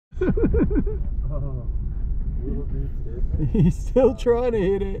Oh, little dude's different. He's still trying to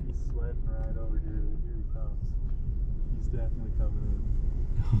hit it. He's sledding right over here. Here he comes. He's definitely coming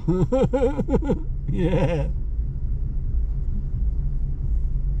in. Yeah.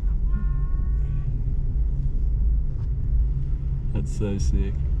 That's so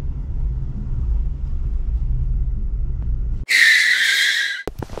sick.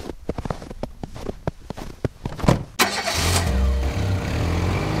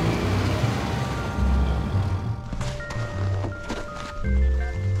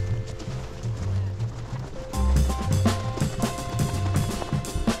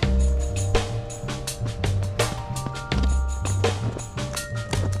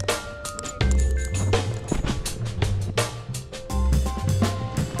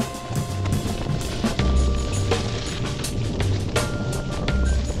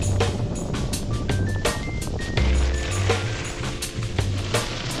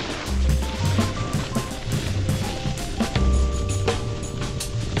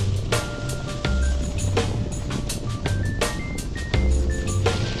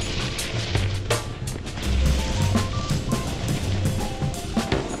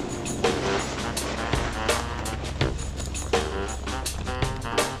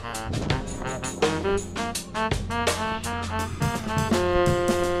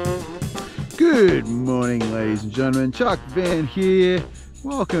 Good morning, ladies and gentlemen. Chuck Van here.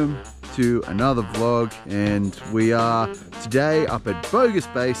 Welcome to another vlog, and we are today up at Bogus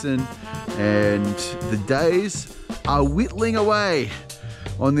Basin, and the days are whittling away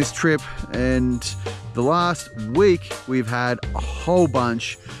on this trip. And the last week we've had a whole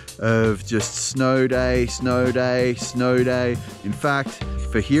bunch of just snow day, snow day, snow day. In fact,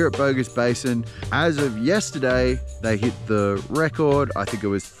 for here at Bogus Basin, as of yesterday, they hit the record. I think it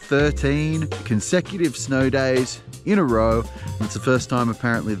was 13 consecutive snow days in a row. It's the first time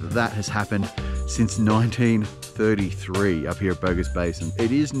apparently that has happened since 1933 up here at Bogus Basin.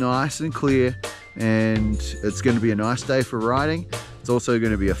 It is nice and clear, and it's going to be a nice day for riding. It's also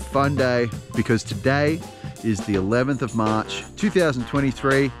going to be a fun day because today is the 11th of March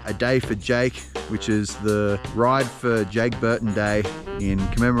 2023, a day for Jake, which is the Ride for Jake Burton Day in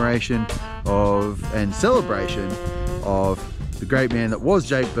commemoration of and celebration of the great man that was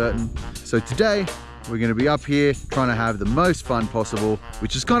Jake Burton. So today we're going to be up here trying to have the most fun possible,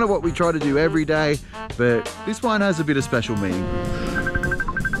 which is kind of what we try to do every day, but this one has a bit of special meaning.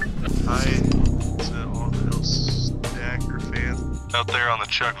 Hi to all the Ellstacker fans out there on the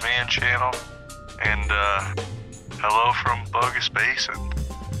Chuck Van channel, and hello from Bogus Basin.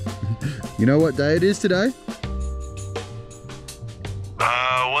 You know what day it is today?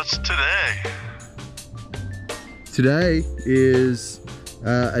 What's today? Today is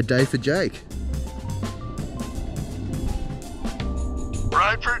a day for Jake.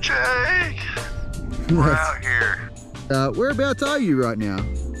 Ride for Jake! We're out here. Whereabouts are you right now?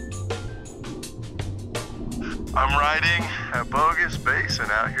 I'm riding at Bogus Basin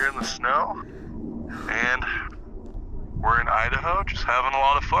out here in the snow, and we're in Idaho just having a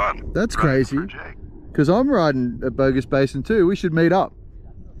lot of fun. That's crazy, because I'm riding at Bogus Basin too. We should meet up.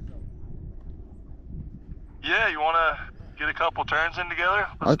 Yeah, you want to get a couple turns in together?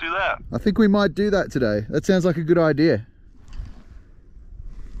 Let's do that. I think we might do that today. That sounds like a good idea.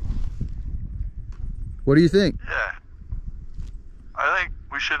 What do you think? Yeah. I think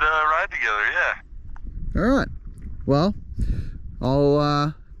we should ride together, yeah. All right. Well,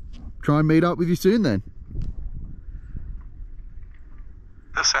 I'll try and meet up with you soon then.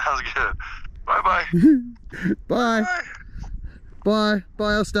 That sounds good. Bye-bye. Bye. Bye. Bye.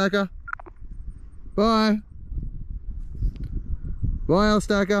 Bye, Ellstacker. Bye. Bye,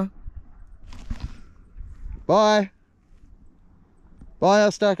 Ellstacker. Bye. Bye,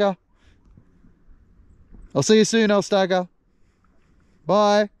 Ellstacker. I'll see you soon, Ellstacker.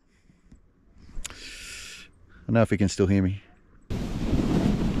 Bye. I don't know if he can still hear me.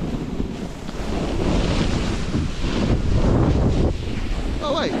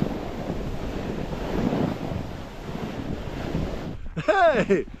 Oh, wait.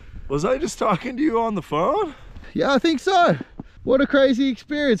 Hey, was I just talking to you on the phone? Yeah, I think so. What a crazy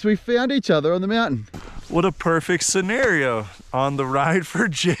experience. We found each other on the mountain. What a perfect scenario on the Ride for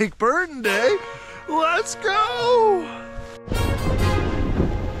Jake Burton Day. Let's go!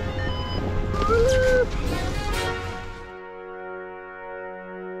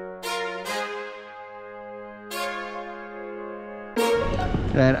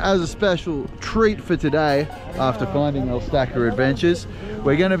 And as a special treat for today, after finding Ellstacker Adventures,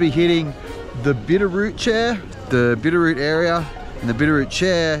 we're going to be hitting the Bitterroot chair, the Bitterroot area. And the Bitterroot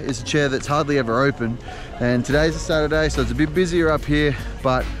chair is a chair that's hardly ever open. And today's a Saturday, so it's a bit busier up here,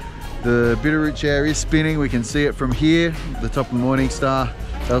 but The Bitterroot chair is spinning. We can see it from here, the top of Morningstar.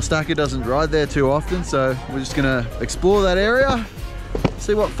 Ellstacker doesn't ride there too often, so we're just gonna explore that area,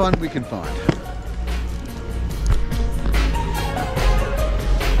 see what fun we can find.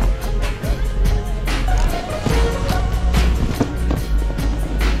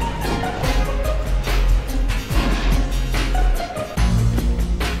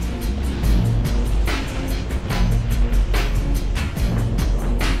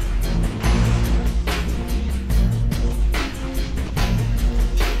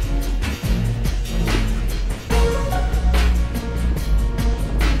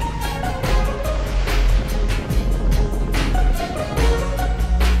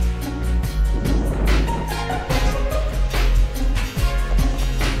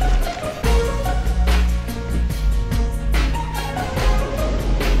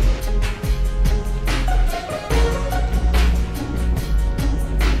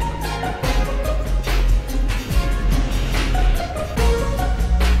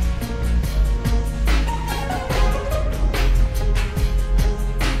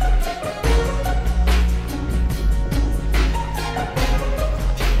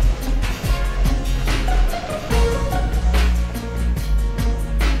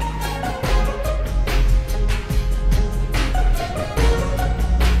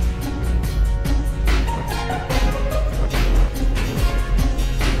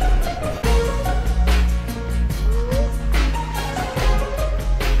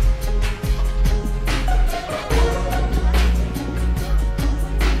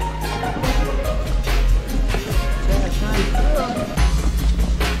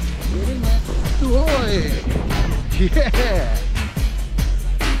 Yeah!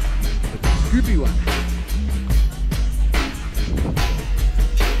 Scoopy one.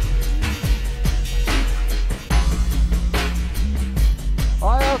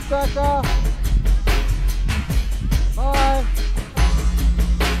 Hi, Ellstacker. Hi.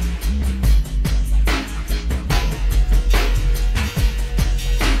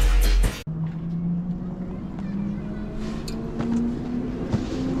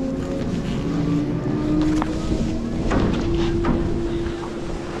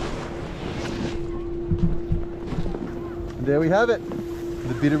 There we have it,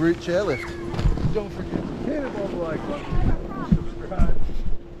 the Bitterroot chairlift. Don't forget to hit it on the like button, subscribe,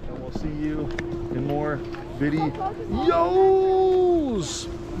 and we'll see you in more videos.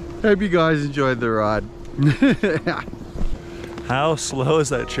 Hope you guys enjoyed the ride. How slow is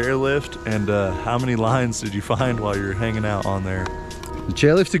that chairlift, and how many lines did you find while you were hanging out on there? The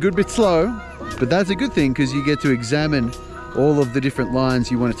chairlift's a good bit slow, but that's a good thing because you get to examine all of the different lines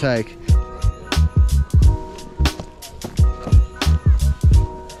you want to take.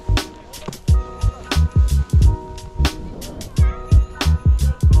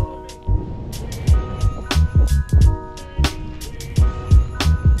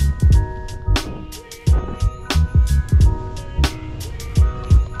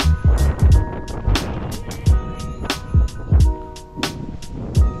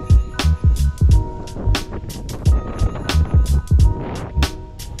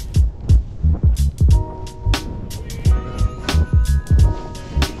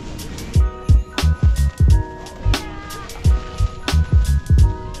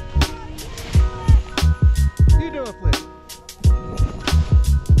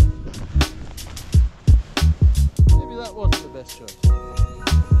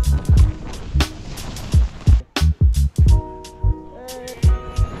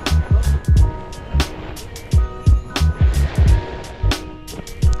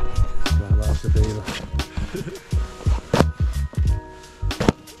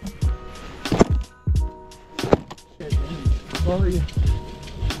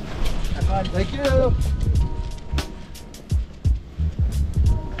 Thank you.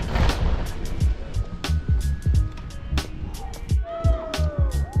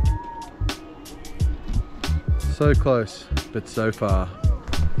 So close, but so far.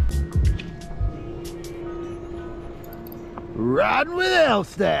 Riding with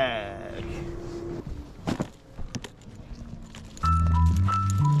Ellstacker.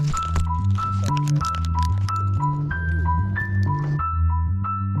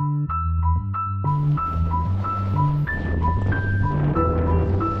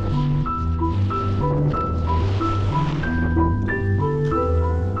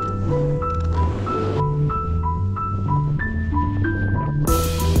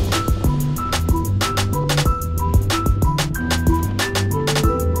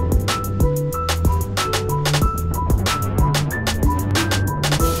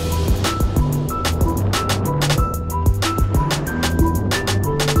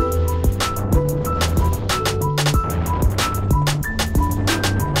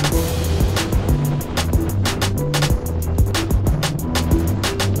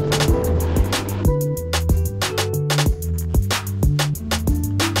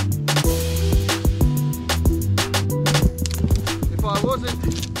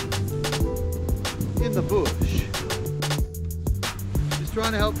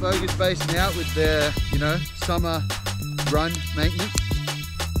 trying to help Bogus Basin out with their, you know, summer run maintenance.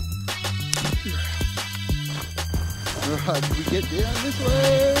 Alright, can we get down this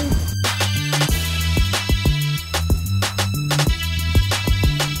way?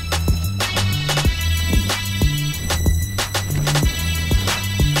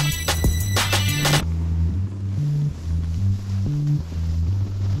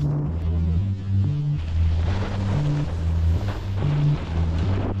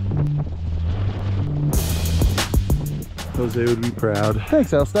 Jose would be proud. Thanks,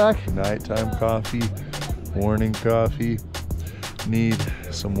 Ellstack. Nighttime coffee, morning coffee. Need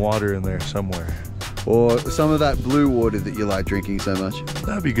some water in there somewhere. Or some of that blue water that you like drinking so much.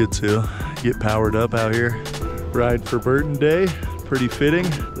 That'd be good too. Get powered up out here. Ride for Burton Day. Pretty fitting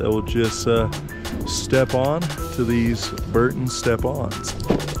that we'll just step on to these Burton step-ons.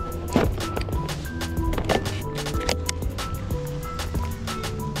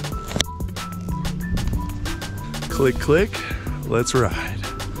 Click, click, let's ride.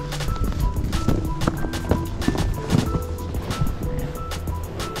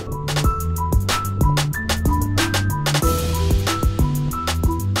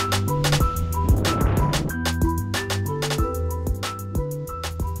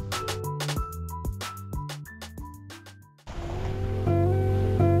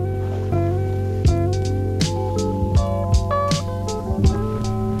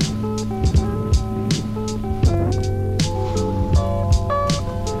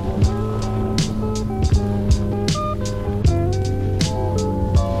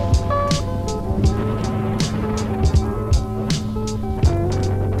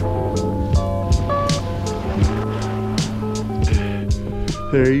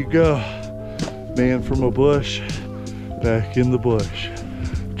 There you go. Man from a bush, back in the bush.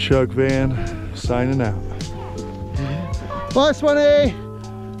 Chuck Van signing out. Bye, Swanee!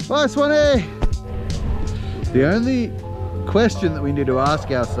 Bye, Swanee! The only question that we need to ask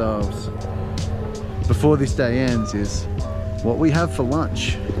ourselves before this day ends is what we have for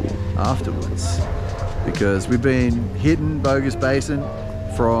lunch afterwards. Because we've been hitting Bogus Basin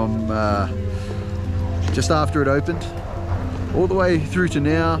from just after it opened all the way through to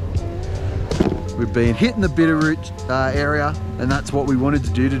now. We've been hitting the Bitterroot area, and that's what we wanted to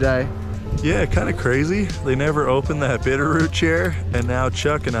do today. Yeah, kind of crazy. They never opened that Bitterroot chair, and now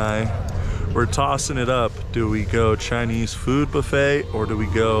Chuck and I, we're tossing it up. Do we go Chinese food buffet, or do we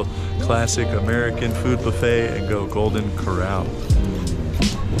go classic American food buffet and go Golden Corral?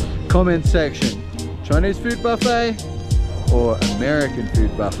 Comment section, Chinese food buffet or American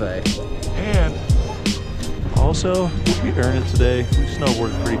food buffet? And also, we earned it today. We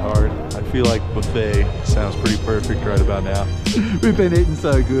snowboarded pretty hard. I feel like buffet sounds pretty perfect right about now. We've been eating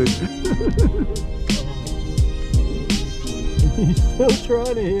so good. He's still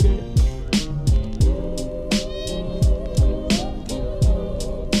trying to hit it.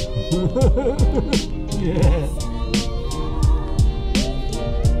 Yeah.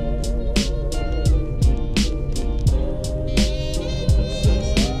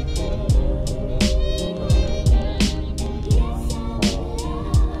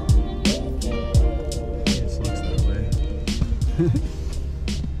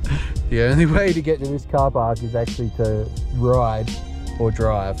 The only way to get to this car park is actually to ride or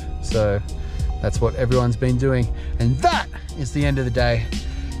drive. So that's what everyone's been doing. And that is the end of the day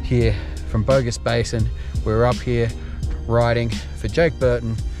here from Bogus Basin. We're up here riding for Jake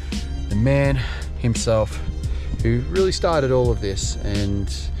Burton, the man himself who really started all of this.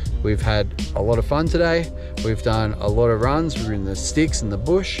 And we've had a lot of fun today. We've done a lot of runs. We were in the sticks and the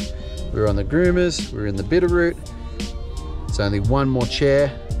bush. We were on the groomers. We were in the Bitterroot. It's only one more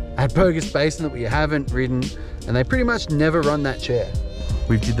chair at Bogus Basin that we haven't ridden, and they pretty much never run that chair.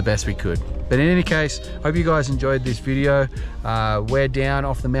 We did the best we could. But in any case, hope you guys enjoyed this video. We're down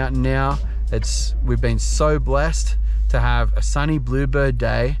off the mountain now. We've been so blessed to have a sunny bluebird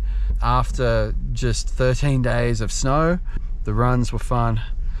day after just 13 days of snow. The runs were fun.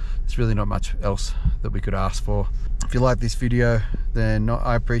 There's really not much else that we could ask for. If you like this video, then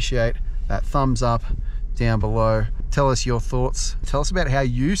I appreciate that thumbs up down below. Tell us your thoughts. Tell us about how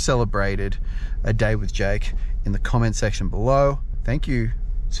you celebrated a day with Jake in the comment section below. Thank you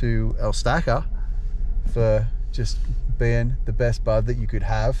to Ellstacker for just being the best bud that you could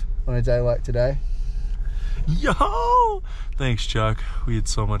have on a day like today. Yo! Thanks, Chuck. We had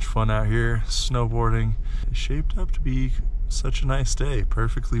so much fun out here snowboarding. It shaped up to be such a nice day,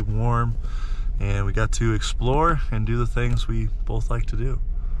 perfectly warm, and we got to explore and do the things we both like to do.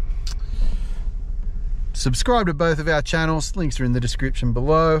 Subscribe to both of our channels. Links are in the description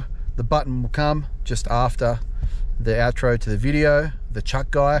below. The button will come just after the outro to the video. the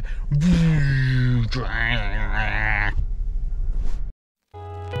Chuck guy.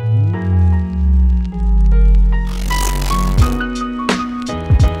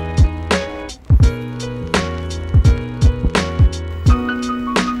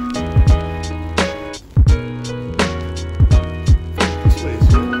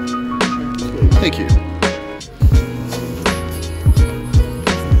 Thank you.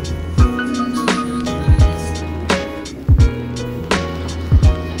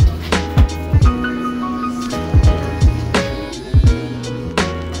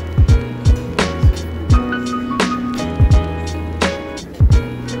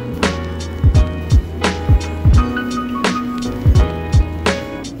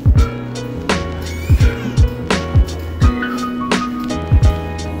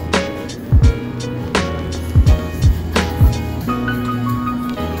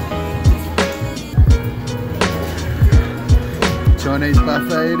 Chinese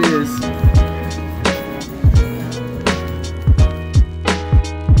buffet it is.